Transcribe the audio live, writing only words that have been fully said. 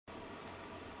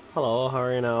Hello, how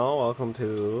are you now? Welcome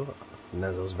to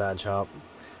Nez0's Bad Shop.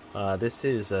 This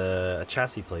is a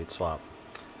chassis plate swap.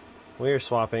 We're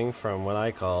swapping from what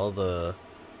I call the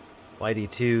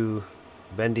YD-2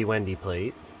 Bendy Wendy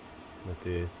plate.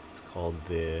 It's called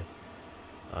the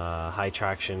high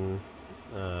traction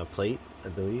plate, I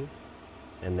believe.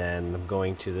 And then I'm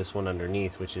going to this one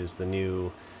underneath, which is the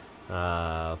new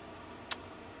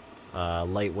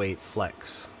lightweight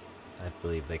flex, I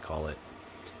believe they call it.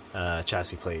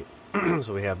 Chassis plate.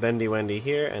 So we have Bendy Wendy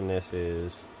here, and this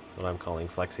is what I'm calling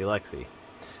Flexi Lexi.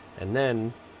 And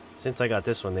then, since I got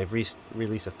this one, they've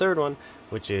released a third one,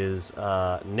 which is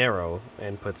narrow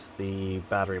and puts the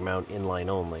battery mount inline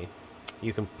only.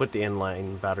 You can put the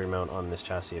inline battery mount on this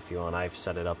chassis if you want. I've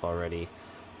set it up already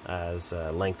as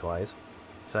lengthwise,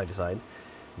 side to side.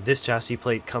 This chassis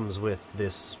plate comes with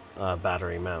this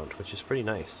battery mount, which is pretty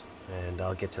nice, and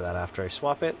I'll get to that after I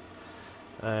swap it.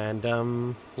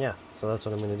 And yeah, so that's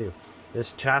what I'm going to do.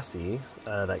 This chassis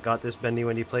that got this Bendy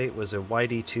Wendy plate was a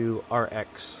YD-2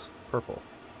 RX purple.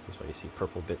 That's why you see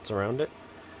purple bits around it.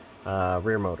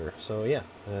 Rear motor. So yeah,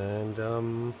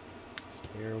 and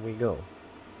here we go.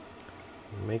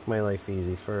 Make my life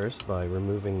easy first by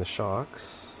removing the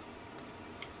shocks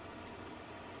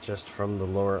just from the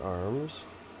lower arms,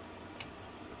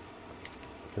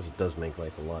 because it does make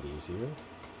life a lot easier.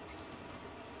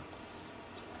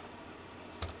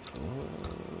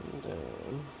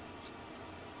 And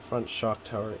front shock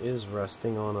tower is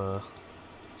resting on a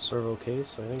servo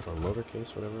case, I think, or motor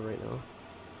case, whatever, right now.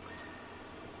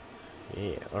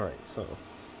 Yeah, alright, so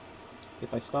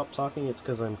if I stop talking, it's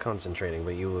because I'm concentrating,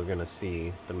 but you are going to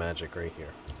see the magic right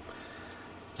here.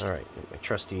 Alright, my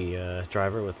trusty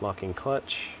driver with locking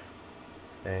clutch.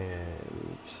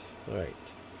 And, alright.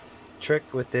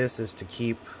 Trick with this is to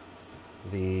keep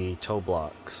the toe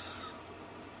blocks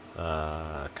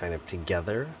kind of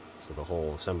together, so the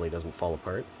whole assembly doesn't fall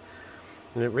apart.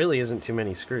 And it really isn't too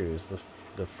many screws.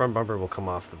 The front bumper will come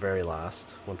off the very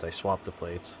last once I swap the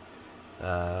plates.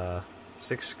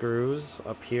 6 screws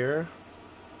up here.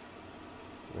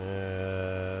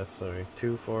 Sorry,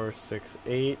 2, 4, 6,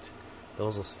 8.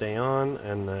 Those will stay on,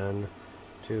 and then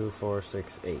 2, 4,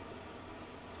 6, 8.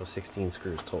 So 16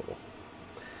 screws total.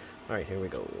 Alright, here we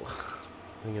go.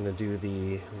 I'm going to do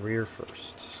the rear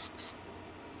first.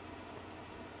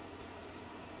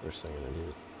 First I'm going to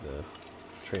do the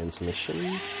transmission.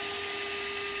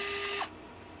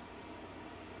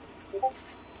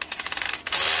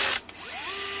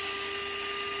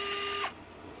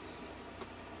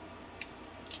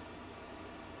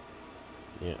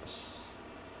 Yes.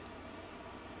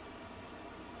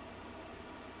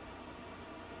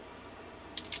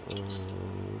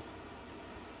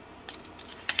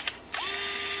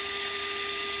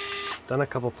 Done a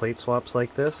couple plate swaps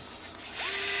like this.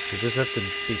 You just have to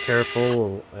be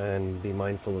careful and be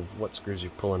mindful of what screws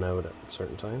you're pulling out at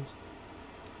certain times.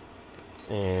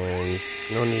 And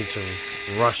no need to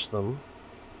rush them.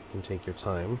 You can take your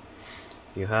time.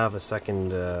 If you have a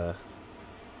second,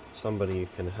 somebody who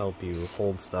can help you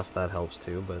hold stuff, that helps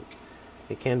too, but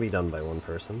it can be done by one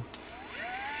person.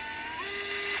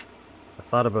 I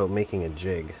thought about making a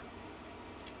jig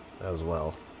as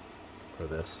well for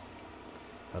this,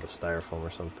 out of styrofoam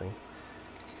or something.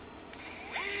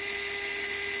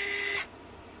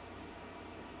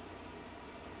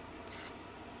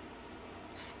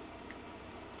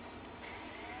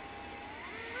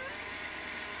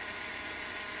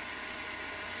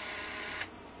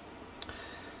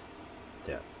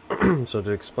 Yeah. So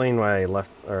to explain why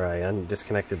I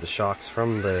disconnected the shocks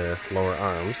from the lower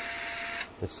arms,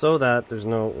 is so that there's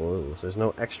no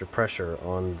extra pressure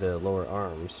on the lower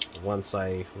arms. Once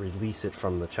I release it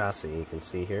from the chassis, you can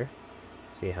see here.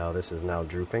 See how this is now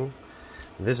drooping?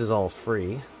 This is all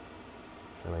free,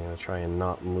 and I'm going to try and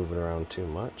not move it around too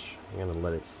much. I'm going to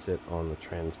let it sit on the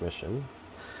transmission.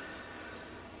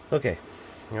 Okay,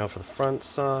 now for the front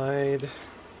side,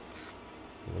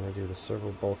 I'm going to do the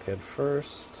servo bulkhead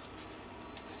first.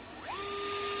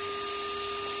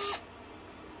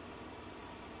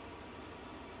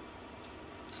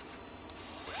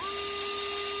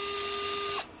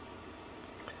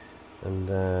 And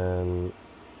then,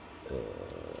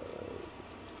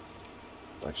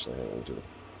 actually I'm going to do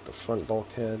the front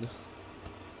bulkhead.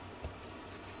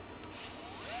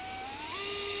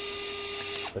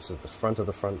 This is the front of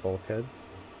the front bulkhead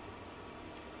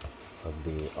of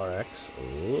the RX.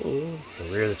 Ooh, the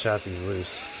rear of the chassis is loose,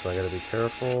 so I gotta be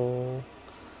careful.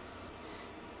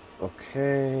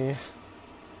 Okay.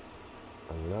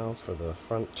 And now for the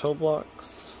front toe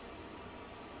blocks.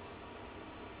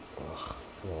 Ugh,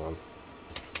 come on.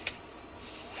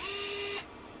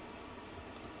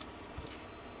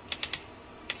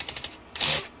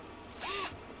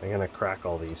 I'm going to crack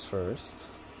all these first.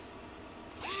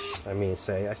 I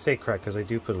say crack because I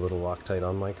do put a little Loctite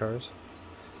on my cars.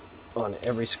 On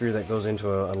every screw that goes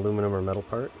into an aluminum or metal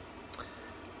part.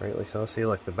 Rightly so. See,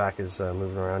 look, the back is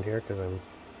moving around here because I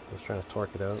was trying to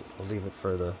torque it out. I'll leave it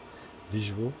for the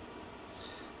visual.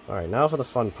 Alright, now for the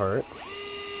fun part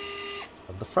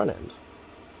of the front end.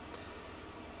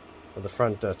 Of the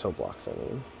front toe blocks, I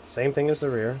mean. Same thing as the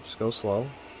rear, just go slow.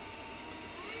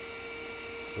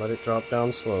 Let it drop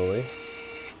down slowly.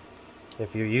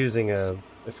 If you're using a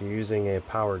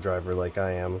power driver like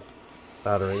I am,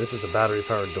 battery, this is the battery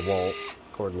powered DeWalt,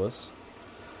 cordless.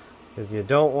 Because you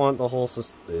don't want the whole,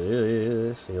 see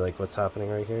like what's happening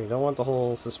right here? You don't want the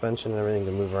whole suspension and everything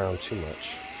to move around too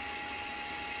much.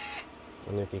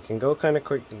 And if you can go kind of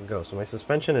quick, you can go. So my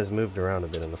suspension has moved around a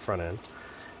bit in the front end.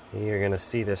 You're going to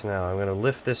see this now. I'm going to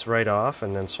lift this right off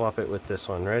and then swap it with this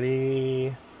one.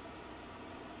 Ready?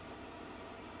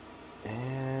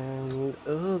 And,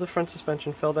 oh, the front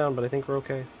suspension fell down, but I think we're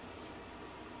okay.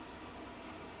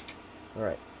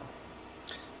 Alright.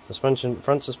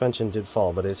 Front suspension did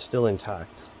fall, but it's still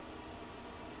intact.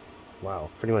 Wow,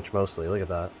 pretty much mostly. Look at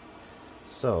that.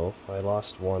 So, I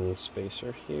lost one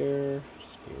spacer here.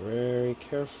 Just be very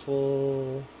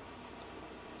careful.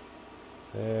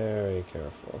 Very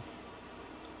careful.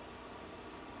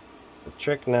 The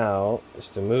trick now is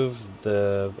to move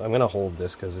the... I'm going to hold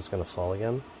this because it's going to fall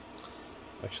again.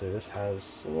 Actually, this has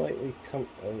slightly come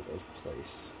out of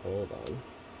place. Hold on.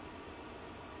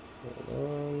 Hold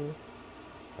on.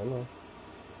 Come on.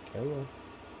 Come on.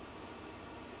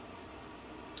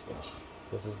 Ugh,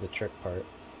 this is the trick part.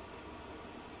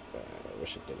 I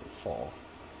wish it didn't fall.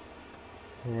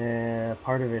 Yeah,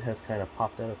 part of it has kind of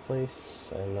popped out of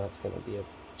place, and that's going to be a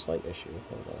slight issue.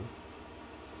 Hold on.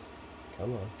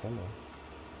 Come on, come on.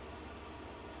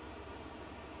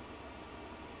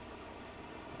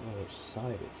 Which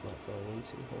side it's not going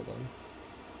into. Hold on.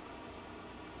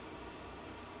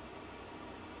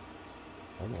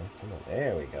 Come on, come on.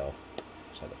 There we go.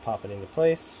 Just had to pop it into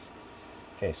place.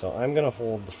 Okay, so I'm going to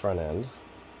hold the front end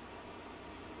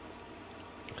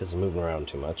because it's moving around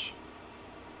too much.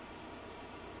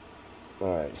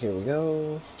 Alright, here we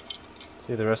go.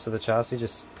 See the rest of the chassis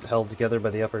just held together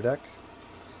by the upper deck?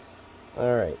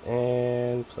 Alright,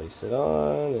 and place it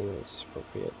on in its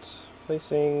appropriate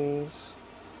placings.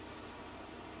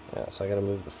 Yeah, so I gotta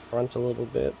move the front a little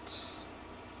bit.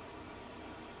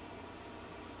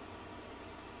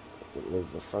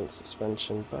 Move the front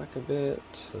suspension back a bit.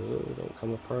 Oh, don't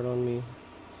come apart on me.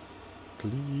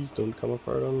 Please don't come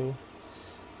apart on me.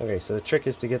 Okay, so the trick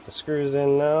is to get the screws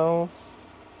in now.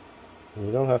 And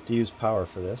you don't have to use power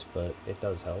for this, but it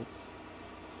does help.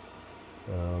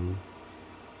 Hold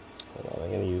on, I'm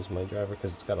going to use my driver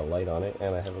because it's got a light on it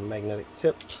and I have a magnetic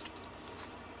tip.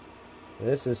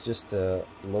 This is just to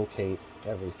locate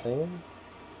everything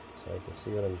so I can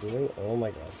see what I'm doing. Oh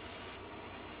my god.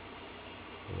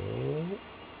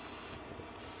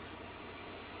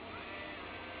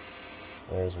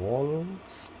 There's one.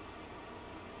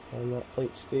 And that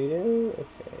plate stayed in.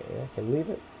 Okay, I can leave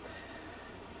it.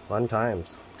 Fun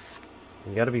times.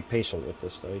 You gotta be patient with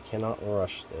this though, you cannot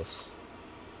rush this.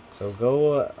 So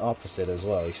go opposite as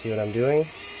well. You see what I'm doing?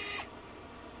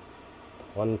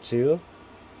 1, 2.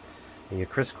 And you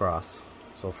crisscross.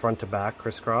 So front to back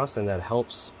crisscross, and that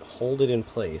helps hold it in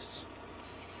place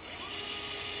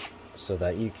so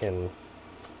that you can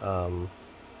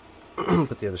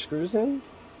put the other screws in.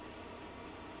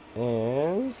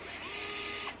 And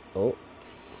oh,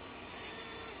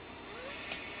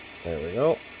 there we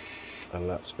go. And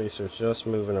that spacer's just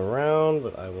moving around,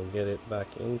 but I will get it back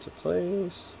into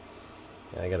place.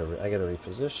 Yeah, I gotta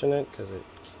reposition it because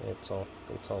it's all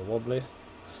wobbly.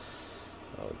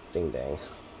 Oh, ding dang!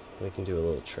 We can do a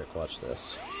little trick. Watch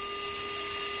this.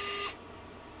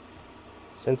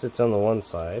 Since it's on the one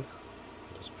side,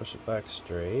 just push it back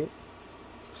straight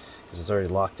because it's already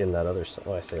locked in that other side.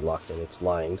 Well, I say locked in; it's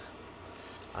lined,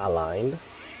 aligned,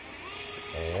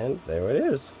 and there it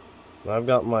is. Now I've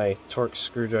got my Torx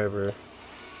screwdriver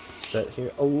set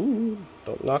here. Oh,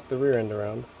 don't knock the rear end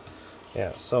around.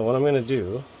 Yeah, so what I'm going to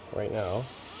do right now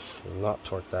is not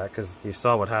torque that because you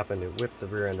saw what happened. It whipped the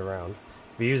rear end around.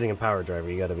 If you're using a power driver,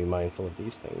 you got to be mindful of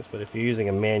these things. But if you're using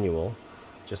a manual,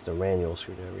 just a manual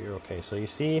screwdriver, you're okay. So you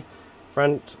see,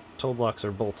 front toe blocks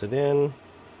are bolted in.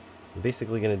 I'm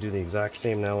basically going to do the exact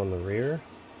same now on the rear.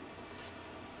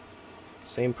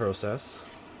 Same process.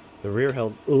 The rear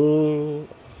held... Ooh,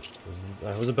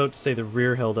 I was about to say the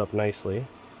rear held up nicely,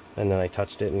 and then I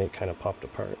touched it and it kind of popped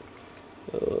apart.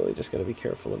 Oh, I just gotta be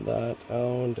careful of that.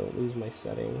 Oh, and don't lose my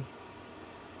setting.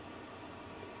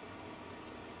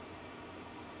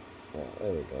 Yeah,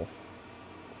 there we go.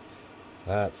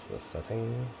 That's the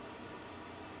setting.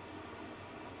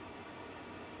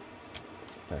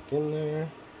 Back in there.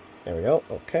 There we go.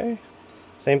 Okay.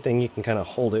 Same thing, you can kind of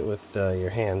hold it with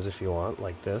your hands if you want,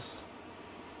 like this.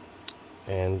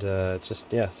 And it's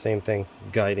just, yeah, same thing,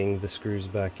 guiding the screws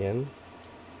back in.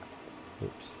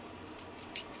 Oops.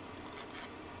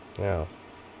 Now,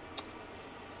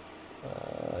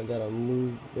 I gotta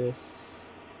move this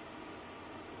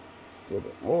a little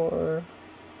bit more.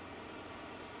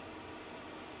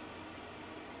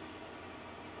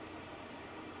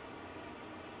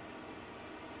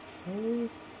 Okay.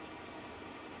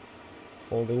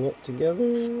 Holding it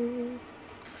together.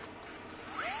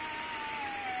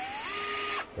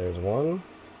 There's one.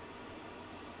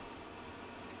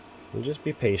 And just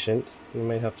be patient. You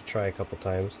might have to try a couple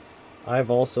times. I've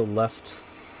also left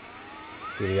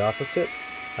do the opposite.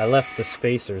 I left the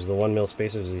spacers, the 1mm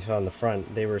spacers you saw on the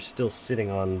front, they were still sitting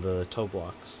on the toe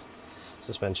blocks,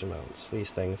 suspension mounts,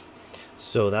 these things.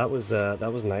 So that was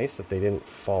nice that they didn't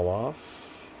fall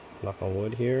off. Knock on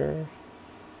wood here.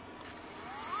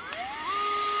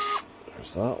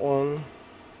 There's that one.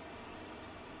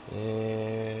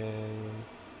 And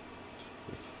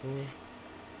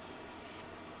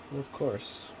of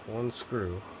course, one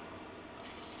screw.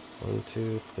 1,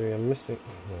 2, 3. I'm missing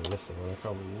one. I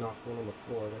probably knocked one on the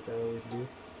floor like I always do.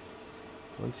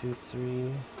 1, 2,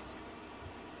 3.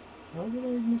 How did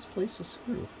I misplace a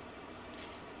screw?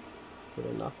 Did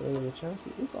I knock it into the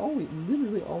chassis? This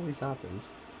literally always happens.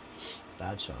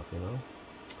 Bad shop, you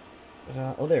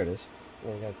know. Oh, there it is.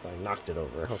 I knocked it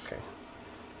over. Okay.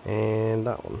 And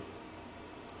that one.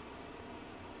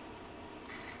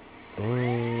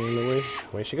 And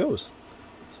away she goes.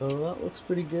 So that looks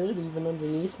pretty good. Even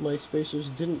underneath, my spacers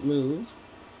didn't move.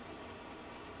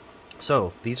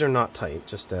 So these are not tight,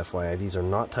 just FYI. These are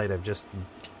not tight. I've just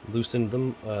loosened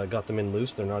them, got them in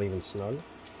loose. They're not even snug.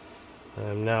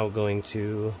 I'm now going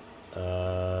to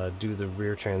do the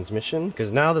rear transmission,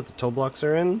 because now that the toe blocks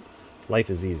are in, life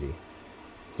is easy.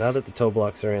 Now that the toe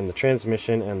blocks are in, the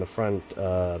transmission and the front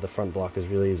block is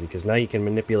really easy, because now you can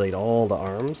manipulate all the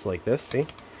arms like this, see?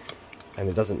 And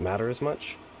it doesn't matter as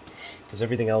much, because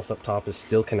everything else up top is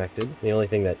still connected. The only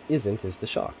thing that isn't is the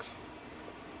shocks.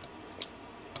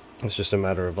 It's just a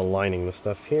matter of aligning the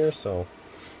stuff here, so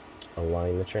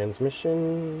align the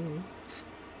transmission.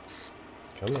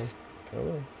 Come on, come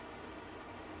on.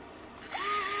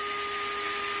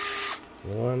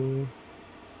 One.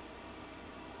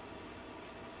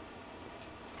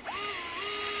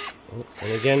 Oh,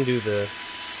 and again, do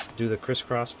the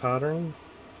crisscross pattern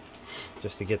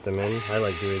just to get them in. I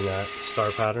like doing that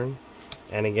star pattern.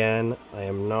 And again, I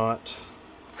am not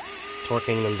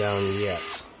torquing them down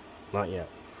yet. Not yet.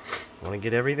 I want to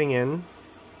get everything in.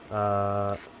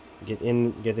 Get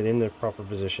it in their proper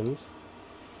positions.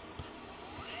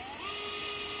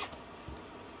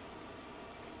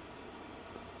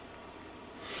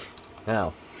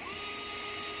 Now,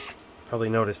 probably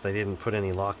noticed I didn't put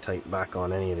any Loctite back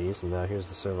on any of these, and now here's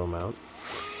the servo mount.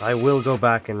 I will go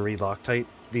back and re-Loctite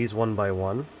these one by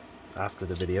one after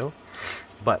the video,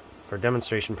 but for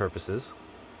demonstration purposes,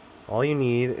 all you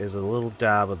need is a little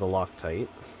dab of the Loctite.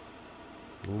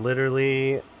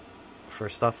 Literally, for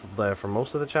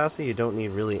most of the chassis, you don't need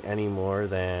really any more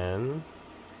than...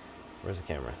 Where's the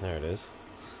camera? There it is.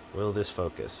 Will this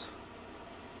focus?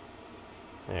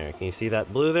 There, can you see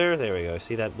that blue there? There we go.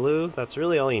 See that blue? That's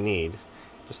really all you need.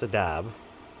 Just a dab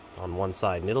on one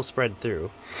side, and it'll spread through.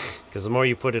 Because the more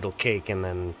you put, it'll cake, and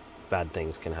then bad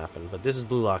things can happen. But this is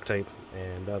blue Loctite,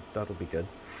 and that'll be good.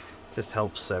 Just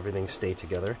helps everything stay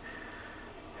together.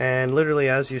 And literally,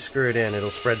 as you screw it in,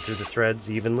 it'll spread through the threads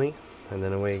evenly, and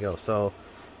then away you go. So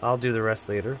I'll do the rest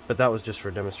later, but that was just for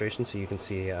demonstration, so you can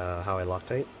see how I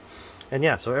Loctite. And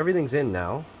yeah, so everything's in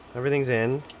now. Everything's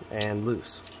in and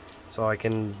loose. So I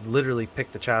can literally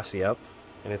pick the chassis up,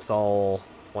 and it's all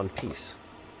one piece.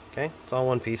 Okay? It's all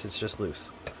one piece, it's just loose.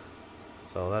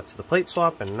 So that's the plate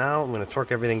swap, and now I'm going to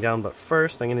torque everything down, but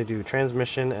first I'm going to do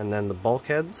transmission and then the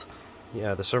bulkheads.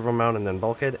 Yeah, the servo mount and then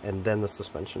bulkhead, and then the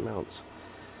suspension mounts.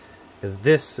 Because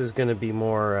this is going to be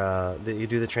more, that you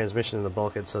do the transmission and the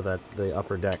bulkhead so that the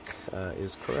upper deck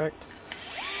is correct.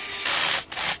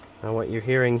 Now what you're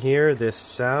hearing here, this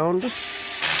sound,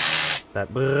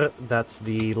 that brrr, that's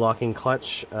the locking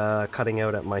clutch cutting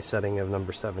out at my setting of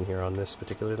number 7 here on this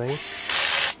particular thing.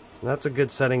 And that's a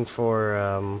good setting for,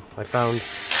 I found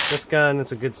this gun,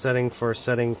 it's a good setting for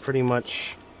setting pretty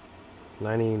much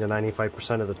 90 to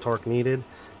 95% of the torque needed,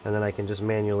 and then I can just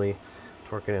manually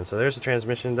torque it in. So there's the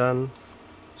transmission done.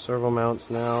 Servo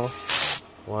mounts now.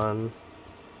 1,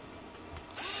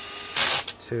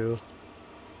 2,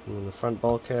 and then the front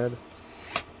bulkhead.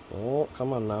 Oh,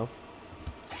 come on now.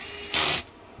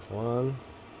 1,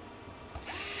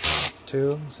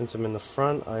 2. Since I'm in the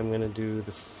front, I'm going to do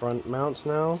the front mounts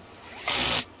now.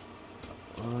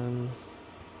 1,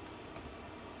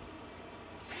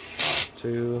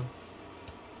 2,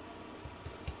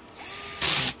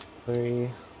 3,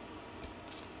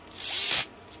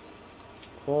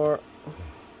 4.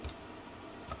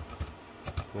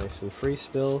 Nice and free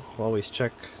still. Always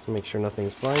check to make sure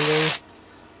nothing's binding.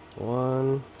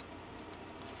 1,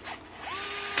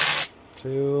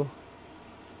 2,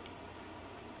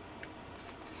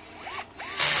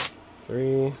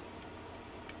 3,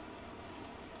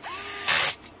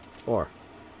 4.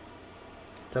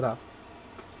 Ta-da!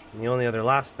 And the only other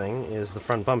last thing is the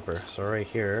front bumper. So right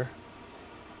here.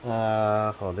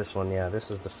 Oh, this one, yeah.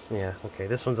 This is the okay.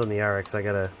 This one's on the RX.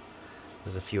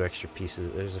 There's a few extra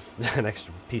pieces. There's an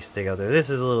extra piece to take out there. This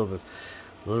is a little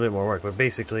bit more work, but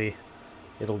basically,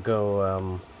 it'll go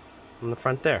on the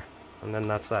front there, and then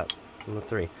that's that on the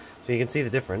 3. So you can see the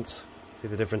difference. See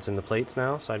the difference in the plates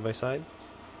now, side by side.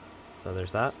 So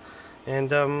there's that,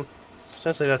 and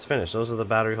essentially that's finished. Those are the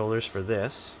battery holders for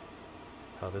this.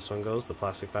 That's how this one goes, the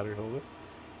plastic battery holder,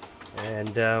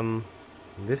 and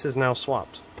this is now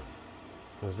swapped.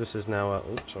 Because this is now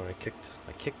oops, sorry, I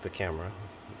kicked the camera.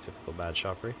 Typical bad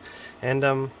shoppery. And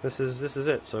this is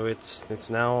it. So it's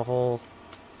now a whole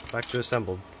back to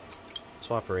assembled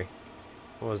swappery.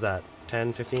 What was that?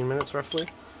 10-15 minutes roughly.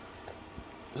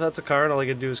 So that's a car, and all I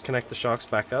gotta do is connect the shocks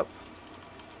back up,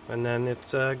 and then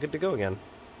it's good to go again.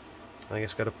 I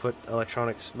just gotta put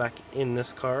electronics back in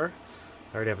this car.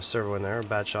 I already have a servo in there, a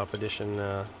Bad Shop Edition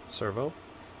servo.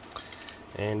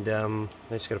 And I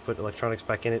just got to put electronics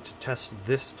back in it to test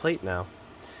this plate now.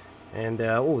 And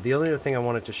oh, the only other thing I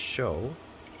wanted to show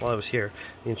while I was here,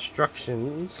 the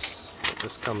instructions that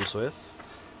this comes with.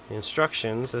 The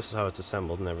instructions, this is how it's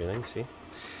assembled and everything, see?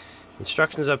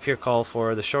 Instructions up here call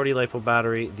for the Shoppe LiPo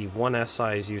battery, the 1S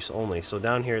size use only. So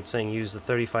down here it's saying use the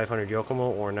 3500 Yokomo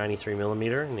or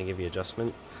 93mm, and they give you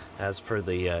adjustment as per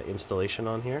the installation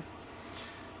on here.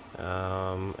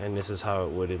 And this is how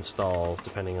it would install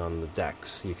depending on the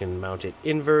decks. You can mount it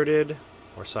inverted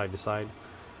or side to side,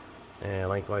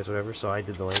 lengthwise, whatever. So I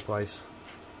did the lengthwise.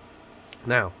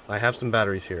 Now I have some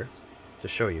batteries here to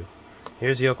show you.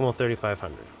 Here's the Yokomo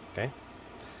 3500. Okay,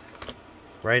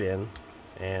 right in,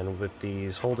 and with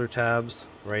these holder tabs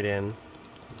right in,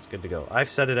 it's good to go. I've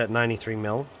set it at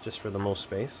 93mm just for the most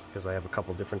space because I have a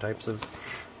couple different types of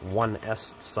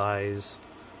 1S size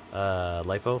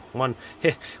LiPo.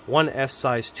 1S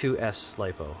size 2S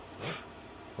LiPo.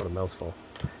 What a mouthful.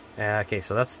 Okay,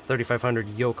 so that's 3500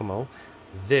 Yokomo.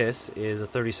 This is a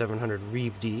 3700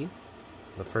 Reeve D,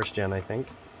 the first gen, I think.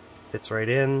 Fits right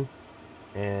in,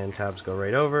 and tabs go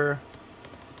right over.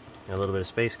 And a little bit of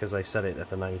space because I set it at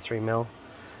the 93mm.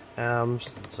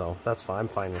 So that's fine. I'm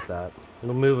fine with that.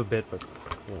 It'll move a bit, but it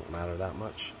won't matter that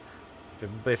much.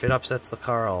 If it upsets the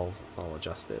car, I'll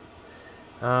adjust it.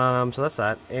 So that's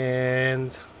that,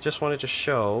 and just wanted to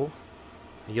show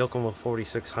the Yokomo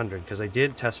 4600 because I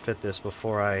did test fit this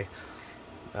before I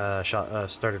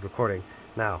started recording.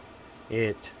 Now,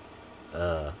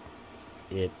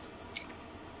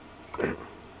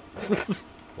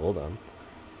 hold on.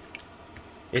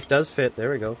 It does fit. There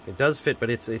we go. It does fit,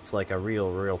 but it's like a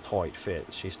real tight fit.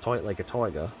 She's tight like a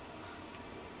tiger.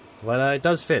 But it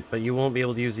does fit, but you won't be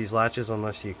able to use these latches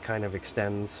unless you kind of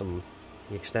extend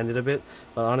it a bit,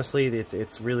 but honestly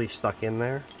it's really stuck in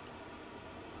there.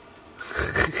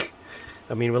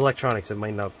 I mean, with electronics it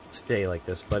might not stay like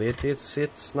this, but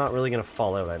it's not really gonna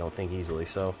fall out, I don't think, easily.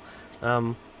 So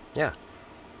yeah,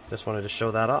 just wanted to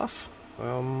show that off.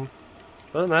 Other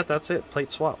than that, that's it. Plate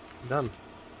swap done.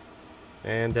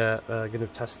 And gonna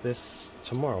test this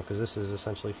tomorrow because this is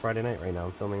essentially Friday night right now.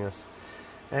 I'm filming this,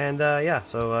 and yeah,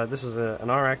 so this is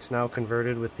an RX now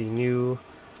converted with the new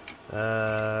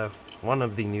one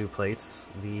of the new plates,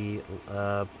 the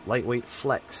lightweight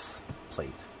flex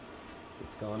plate.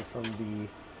 It's gone from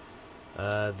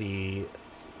the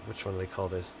which one do they call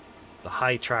this? The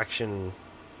high traction,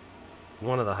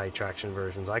 one of the high traction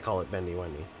versions. I call it Bendy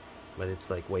Wendy, but it's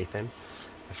like way thin.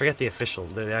 I forget the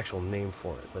actual name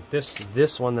for it, but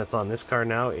this one that's on this car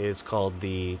now is called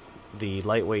the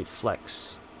lightweight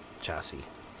flex chassis,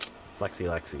 Flexi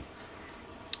Lexi.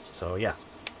 So yeah.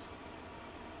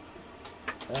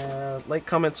 Like,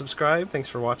 comment, subscribe. Thanks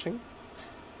for watching.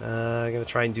 I'm gonna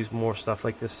try and do more stuff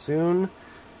like this soon,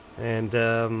 and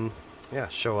yeah,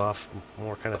 show off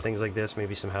more kind of things like this,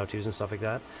 maybe some how-tos and stuff like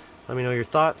that. Let me know your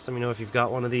thoughts. Let me know if you've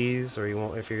got one of these, or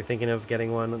if you're thinking of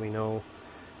getting one. Let me know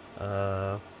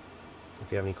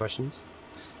if you have any questions,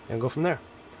 and go from there.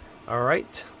 All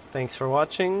right. Thanks for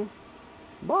watching.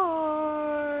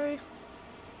 Bye.